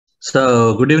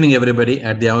So, good evening, everybody.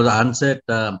 At the onset,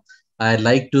 I'd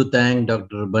like to thank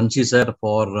Dr. Bansi sir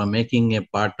for making a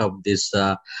part of this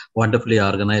wonderfully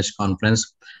organized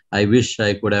conference. I wish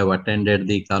I could have attended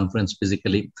the conference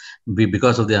physically.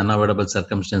 Because of the unavoidable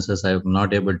circumstances, I am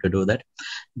not able to do that.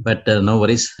 But no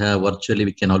worries, virtually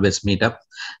we can always meet up.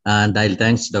 And I'll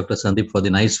thanks Dr. Sandeep for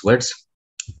the nice words.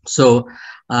 So,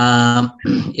 a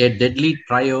deadly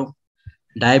trio: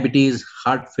 diabetes,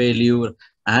 heart failure,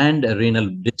 and renal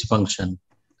dysfunction.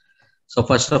 So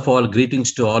first of all,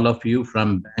 greetings to all of you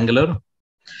from Bangalore.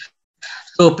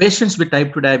 So patients with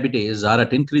type 2 diabetes are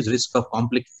at increased risk of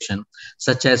complication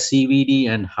such as CVD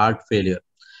and heart failure.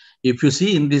 If you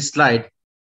see in this slide,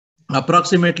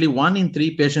 approximately 1 in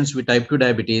 3 patients with type 2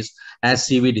 diabetes has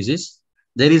CV disease.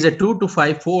 There is a 2 to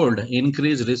 5-fold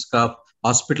increased risk of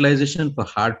hospitalization for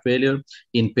heart failure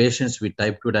in patients with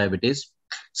type 2 diabetes.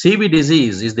 CV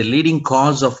disease is the leading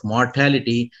cause of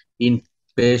mortality in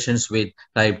patients with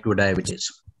type 2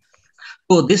 diabetes.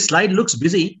 So this slide looks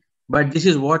busy, but this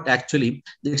is what actually,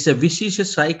 it's a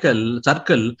vicious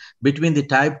circle between the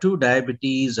type 2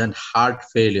 diabetes and heart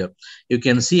failure. You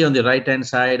can see on the right hand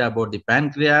side about the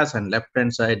pancreas and left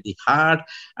hand side the heart,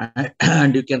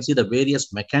 and you can see the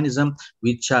various mechanisms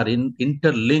which are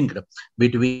interlinked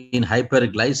between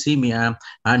hyperglycemia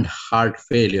and heart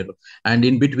failure, and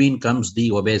in between comes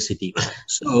the obesity.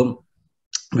 So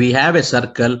we have a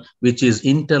circle which is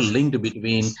interlinked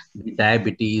between the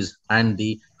diabetes and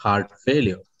the heart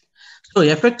failure. So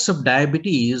effects of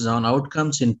diabetes on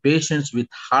outcomes in patients with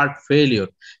heart failure.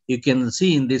 You can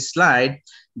see in this slide,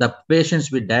 the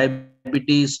patients with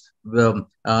diabetes,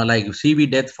 like CV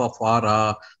death for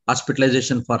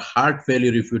hospitalization for heart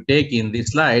failure, if you take in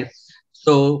this slide.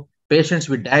 So patients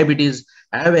with diabetes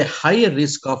have a higher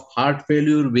risk of heart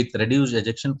failure with reduced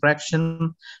ejection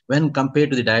fraction when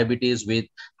compared to the diabetes with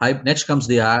next comes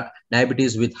the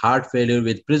diabetes with heart failure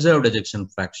with preserved ejection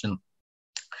fraction.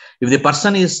 If the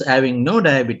person is having no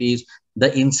diabetes, the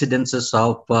incidences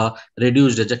of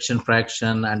reduced ejection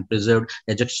fraction and preserved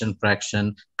ejection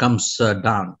fraction comes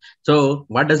down. So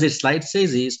what does this slide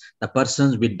says is the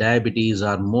persons with diabetes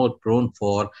are more prone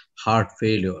for heart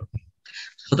failure.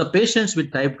 So the patients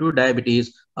with type 2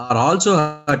 diabetes are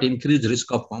also at increased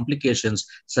risk of complications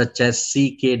such as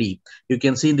CKD. You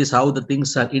can see in this how the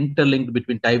things are interlinked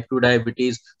between type 2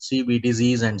 diabetes, CV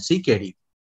disease, and CKD.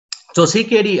 So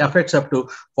CKD affects up to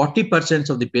 40%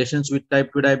 of the patients with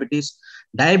type 2 diabetes.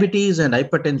 Diabetes and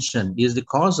hypertension is the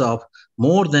cause of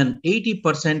more than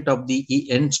 80% of the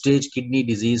end-stage kidney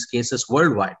disease cases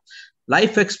worldwide.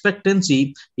 Life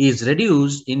expectancy is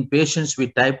reduced in patients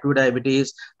with type 2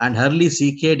 diabetes and early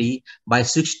CKD by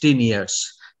 16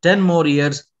 years, 10 more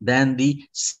years than the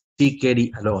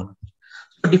CKD alone.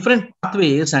 So different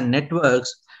pathways and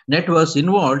networks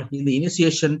involved in the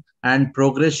initiation and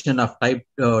progression of type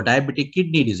diabetic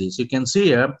kidney disease. You can see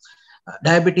here,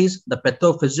 diabetes, the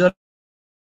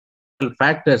pathophysiological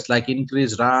factors like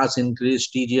increased RAS,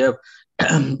 increased TGF,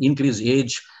 increased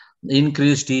age,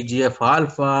 increased TGF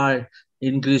alpha,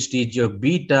 increased TGF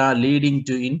beta, leading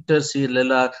to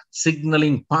intercellular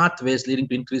signaling pathways, leading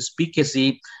to increased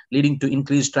PKC, leading to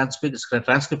increased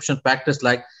transcription factors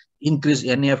like increased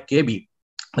NAFKB,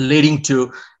 leading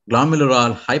to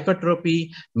glomerular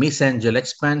hypertrophy, mesangial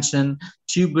expansion,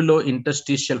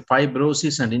 tubulointerstitial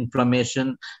fibrosis and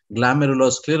inflammation,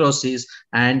 glomerulosclerosis,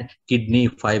 and kidney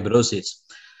fibrosis.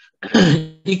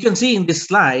 You can see in this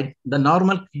slide the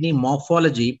normal kidney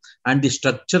morphology and the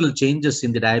structural changes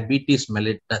in the diabetes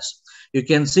mellitus. You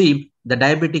can see the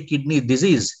diabetic kidney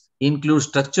disease includes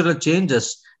structural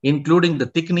changes, including the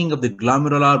thickening of the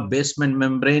glomerular basement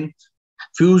membrane,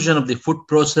 fusion of the foot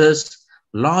process,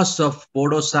 loss of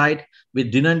podocyte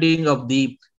with denuding of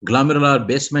the glomerular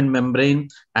basement membrane,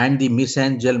 and the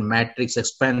mesangial matrix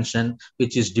expansion,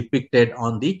 which is depicted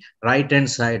on the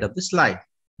right-hand side of the slide.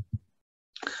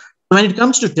 When it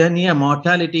comes to 10-year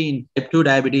mortality in type 2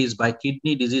 diabetes by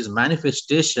kidney disease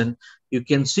manifestation, you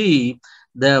can see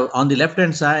on the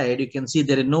left-hand side, you can see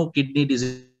there is no kidney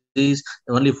disease,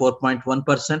 only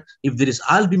 4.1%. If there is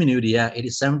albuminuria, it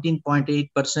is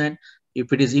 17.8%.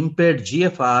 If it is impaired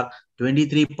GFR,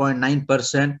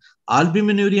 23.9%.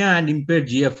 Albuminuria and impaired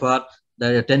GFR,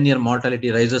 the 10-year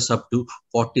mortality rises up to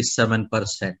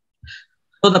 47%.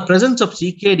 So the presence of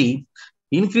CKD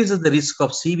increases the risk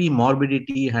of CV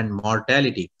morbidity and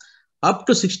mortality. Up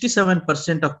to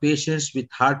 67% of patients with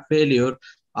heart failure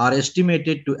are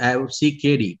estimated to have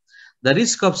CKD. The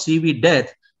risk of CV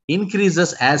death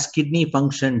increases as kidney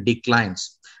function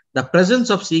declines. The presence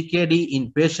of CKD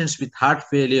in patients with heart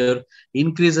failure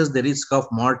increases the risk of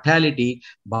mortality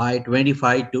by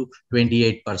 25 to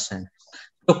 28%.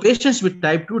 So patients with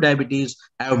type 2 diabetes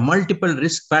have multiple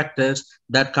risk factors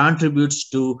that contributes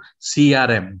to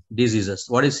CRM diseases.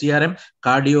 What is CRM?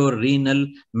 Cardio-renal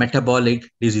metabolic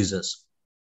diseases.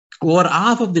 Over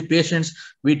half of the patients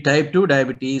with type 2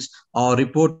 diabetes are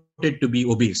reported to be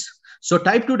obese. So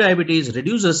type 2 diabetes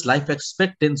reduces life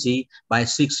expectancy by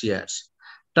 6 years.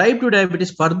 Type 2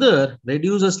 diabetes further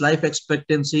reduces life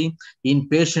expectancy in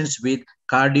patients with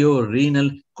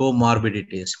cardio-renal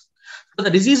comorbidities. So the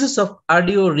diseases of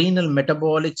cardio-renal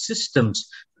metabolic systems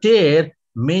share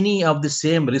many of the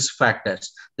same risk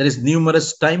factors. There is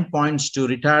numerous time points to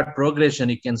retard progression.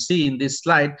 You can see in this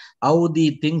slide how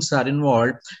the things are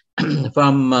involved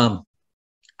from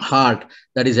heart,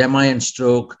 that is MI and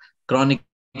stroke, chronic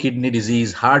kidney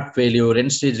disease, heart failure,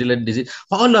 end-stage renal disease,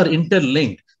 all are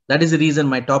interlinked. That is the reason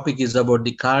my topic is about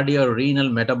the cardio-renal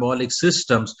metabolic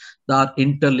systems that are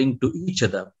interlinked to each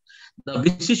other. The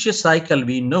vicious cycle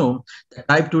we know that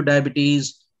type 2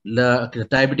 diabetes,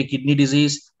 diabetic kidney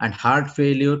disease, and heart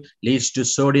failure leads to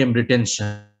sodium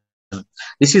retention.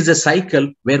 This is a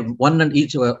cycle where one and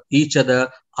each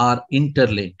other are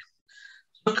interlinked.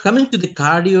 So coming to the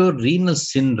cardio-renal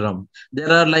syndrome, there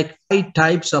are like 5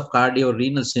 types of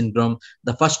cardio-renal syndrome.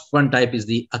 The first one type is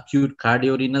the acute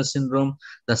cardio-renal syndrome.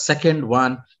 The second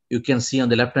one, you can see on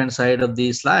the left-hand side of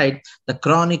the slide, the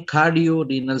chronic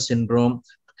cardio-renal syndrome.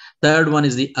 Third one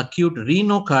is the acute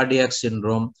renocardiac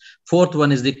syndrome. Fourth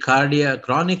one is the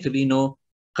chronic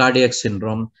renocardiac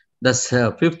syndrome. The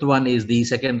fifth one is the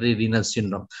secondary renal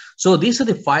syndrome. So these are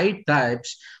the 5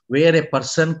 types where a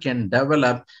person can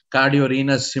develop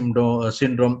cardio-renal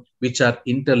syndrome, which are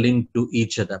interlinked to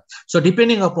each other. So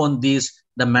depending upon these,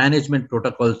 the management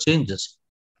protocol changes.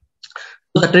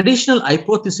 So the traditional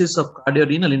hypothesis of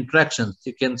cardio-renal interactions,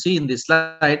 you can see in this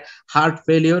slide, heart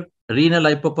failure, renal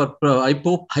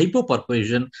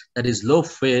hypoperfusion, that is low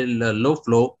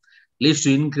flow, leads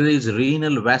to increased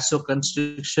renal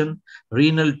vasoconstriction,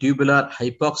 renal tubular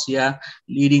hypoxia,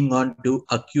 leading on to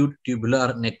acute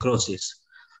tubular necrosis.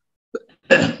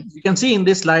 You can see in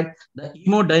this slide the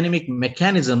hemodynamic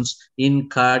mechanisms in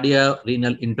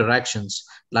cardio-renal interactions.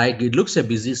 Like it looks a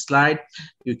busy slide.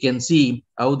 You can see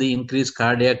how the increased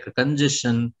cardiac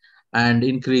congestion and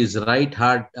increased right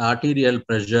heart arterial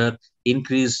pressure,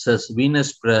 increased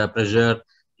venous pressure,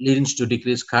 leading to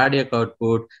decreased cardiac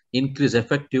output, increased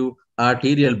effective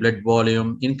arterial blood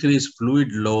volume, increased fluid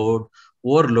load,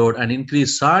 overload, and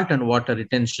increased salt and water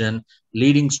retention,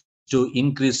 leading to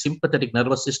increased sympathetic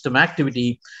nervous system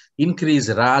activity, increased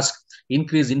RASC,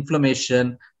 increased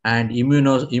inflammation, and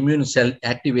immune cell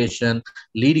activation,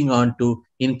 leading on to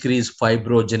increased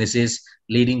fibrogenesis,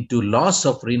 leading to loss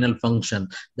of renal function,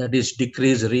 that is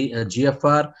decreased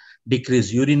GFR,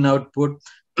 decreased urine output,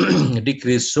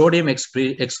 decreased sodium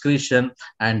excretion,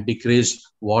 and decreased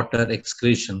water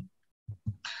excretion.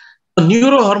 The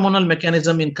neurohormonal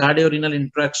mechanism in cardio-renal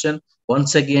interaction,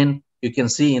 once again, you can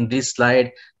see in this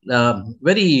slide,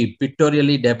 very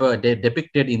pictorially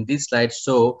depicted in this slide.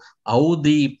 So how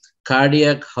the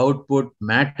cardiac output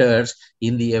matters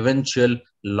in the eventual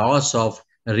loss of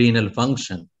renal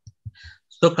function.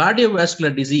 So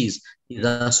cardiovascular disease is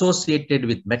associated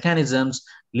with mechanisms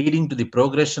leading to the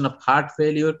progression of heart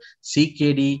failure,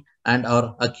 CKD, and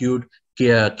or acute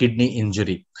kidney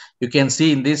injury. You can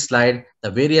see in this slide the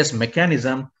various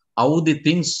mechanisms, how the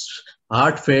things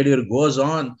heart failure goes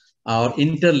on are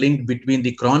interlinked between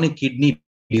the chronic kidney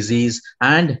disease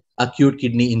and acute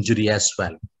kidney injury as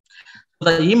well.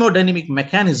 The hemodynamic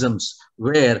mechanisms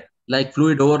where like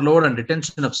fluid overload and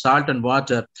retention of salt and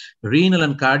water, renal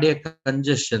and cardiac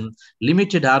congestion,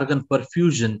 limited organ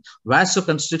perfusion,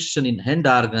 vasoconstriction in end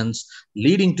organs,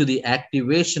 leading to the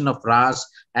activation of RAS,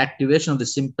 activation of the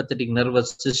sympathetic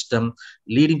nervous system,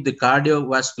 leading to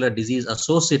cardiovascular disease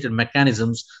associated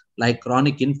mechanisms like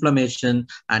chronic inflammation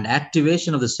and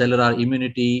activation of the cellular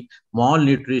immunity,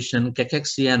 malnutrition,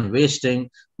 cachexia and wasting,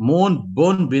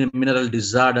 bone mineral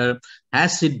disorder,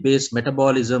 acid-base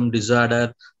metabolism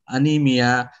disorder,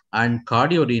 anemia, and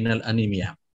cardiorenal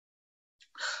anemia.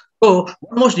 So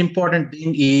one most important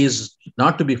thing is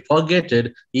not to be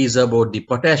forgotten is about the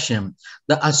potassium.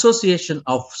 The association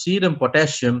of serum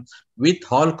potassium with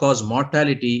all-cause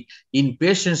mortality in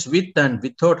patients with and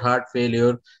without heart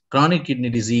failure, chronic kidney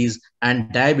disease, and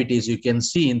diabetes. You can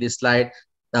see in this slide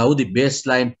how the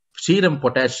baseline serum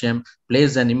potassium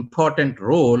plays an important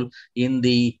role in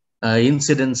the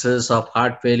incidences of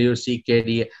heart failure,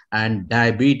 CKD, and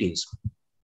diabetes.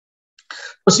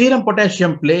 So serum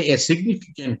potassium play a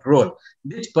significant role.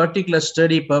 This particular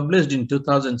study published in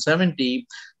 2017,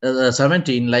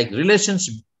 like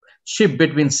relations shift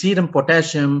between serum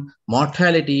potassium,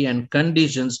 mortality, and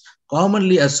conditions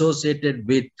commonly associated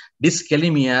with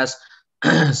dyskalemias,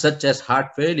 such as heart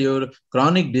failure,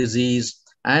 chronic disease,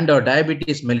 and or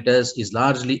diabetes mellitus is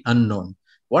largely unknown.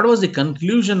 What was the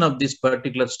conclusion of this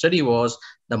particular study was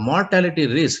the mortality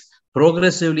risk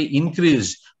progressively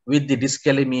increased with the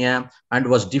dyskalemia and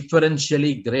was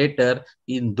differentially greater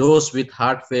in those with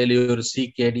heart failure,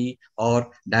 CKD,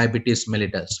 or diabetes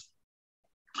mellitus.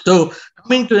 So,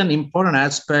 coming to an important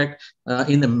aspect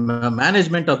in the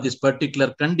management of this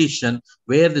particular condition,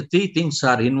 where the three things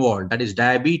are involved, that is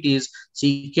diabetes,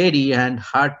 CKD, and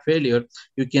heart failure,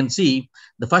 you can see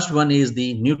the first one is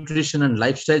the nutrition and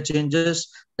lifestyle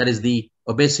changes, that is the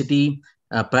obesity,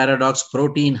 paradox,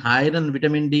 protein, iron,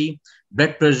 vitamin D,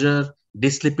 blood pressure,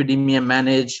 dyslipidemia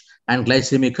manage, and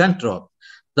glycemic control.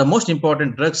 The most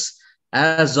important drugs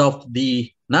as of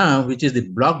the now, which is the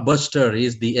blockbuster,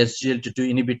 is the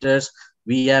SGLT2 inhibitors.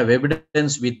 We have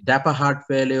evidence with DAPA heart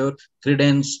failure,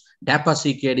 Credence, DAPA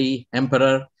CKD,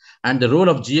 Emperor, and the role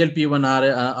of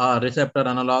GLP-1 receptor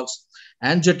analogs,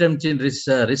 angiotensin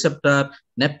receptor,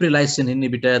 neprilysin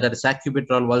inhibitor, that is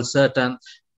sacubitril valsartan,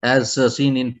 as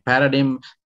seen in Paradigm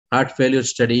heart failure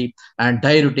study, and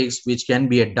diuretics, which can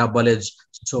be a double-edged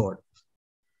sword.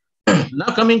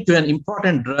 Now coming to an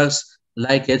important drugs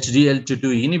like HDL2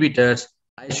 inhibitors,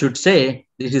 I should say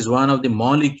this is one of the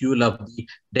molecule of the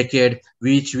decade,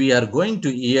 which we are going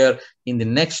to hear in the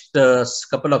next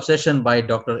couple of sessions by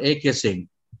Dr. A.K. Singh.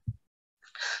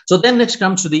 So then next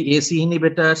comes to the AC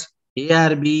inhibitors,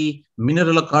 ARB,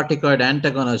 mineralocorticoid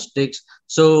antagonistics.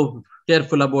 So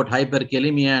careful about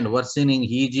hyperkalemia and worsening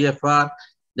EGFR.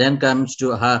 Then comes to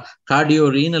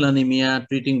cardiorenal anemia,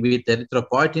 treating with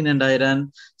erythropoietin and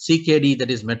iron, CKD, that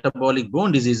is metabolic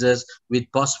bone diseases with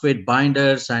phosphate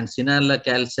binders and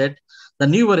cinalacalcet. The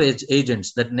newer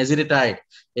agents, that nesiritide,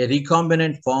 a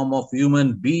recombinant form of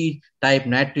human B-type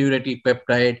natriuretic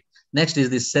peptide. Next is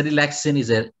the serilaxin,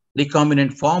 is a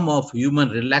recombinant form of human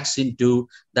relaxin-2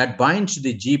 that binds to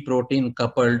the G protein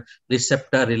coupled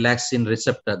receptor, relaxin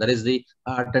receptor, that is the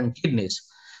heart and kidneys.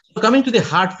 So coming to the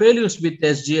heart failures with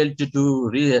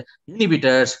SGLT2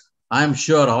 inhibitors, I'm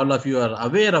sure all of you are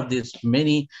aware of these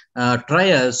many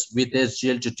trials with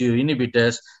SGLT2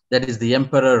 inhibitors, that is the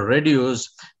Emperor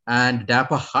Reduce and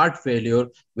DAPA heart failure,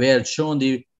 where shown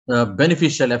the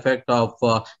beneficial effect of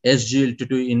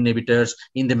SGLT2 inhibitors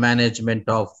in the management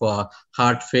of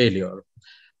heart failure.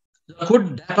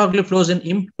 Could dapagliflozin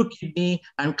improve kidney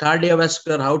and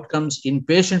cardiovascular outcomes in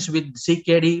patients with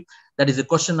CKD? That is a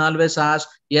question always asked.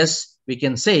 Yes, we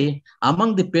can say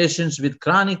among the patients with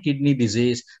chronic kidney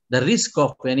disease, the risk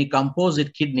of any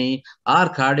composite kidney or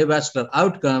cardiovascular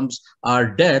outcomes or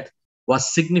death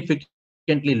was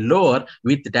significantly lower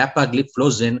with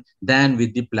dapagliflozin than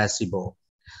with the placebo.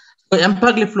 So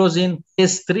empagliflozin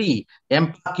phase 3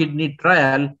 EMPA kidney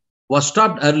trial was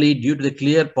stopped early due to the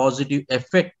clear positive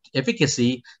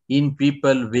efficacy in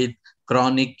people with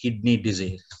chronic kidney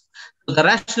disease. So the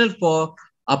rationale for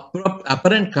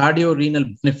apparent cardiorenal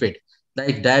benefit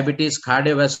like diabetes,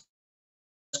 cardiovascular,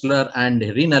 and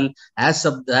renal, as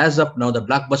of now, the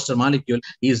blockbuster molecule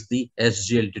is the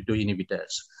SGLT2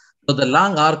 inhibitors. So the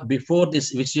long arc before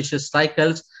this vicious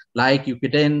cycles, like if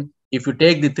you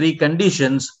take the three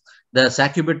conditions, the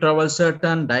sacubitril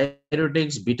valsartan,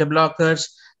 diuretics, beta blockers,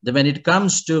 when it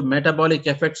comes to metabolic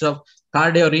effects of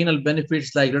cardiorenal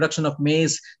benefits like reduction of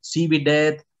MACE, CV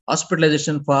death,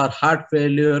 hospitalization for heart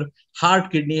failure,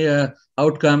 heart kidney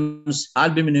outcomes,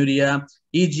 albuminuria,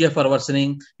 EGFR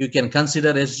worsening, you can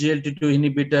consider SGLT2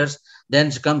 inhibitors.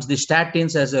 Then comes the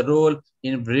statins as a role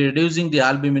in reducing the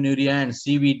albuminuria and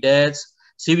CV deaths,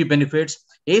 CV benefits.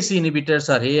 AC inhibitors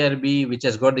are ARB, which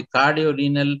has got the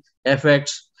cardiorenal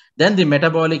effects. Then the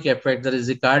metabolic effect, that is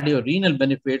the cardiorenal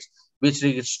benefits, which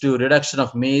leads to reduction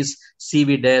of MACE,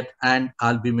 CV death, and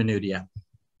albuminuria.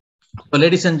 So,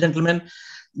 ladies and gentlemen,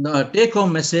 the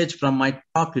take-home message from my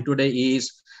talk today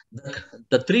is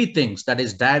the three things, that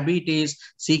is diabetes,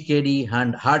 CKD,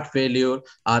 and heart failure,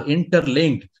 are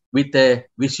interlinked with a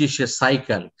vicious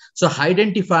cycle. So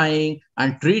identifying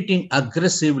and treating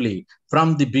aggressively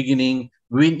from the beginning,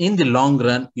 in the long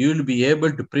run, you will be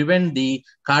able to prevent the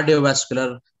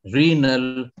cardiovascular,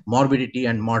 renal morbidity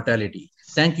and mortality.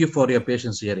 Thank you for your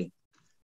patience hearing.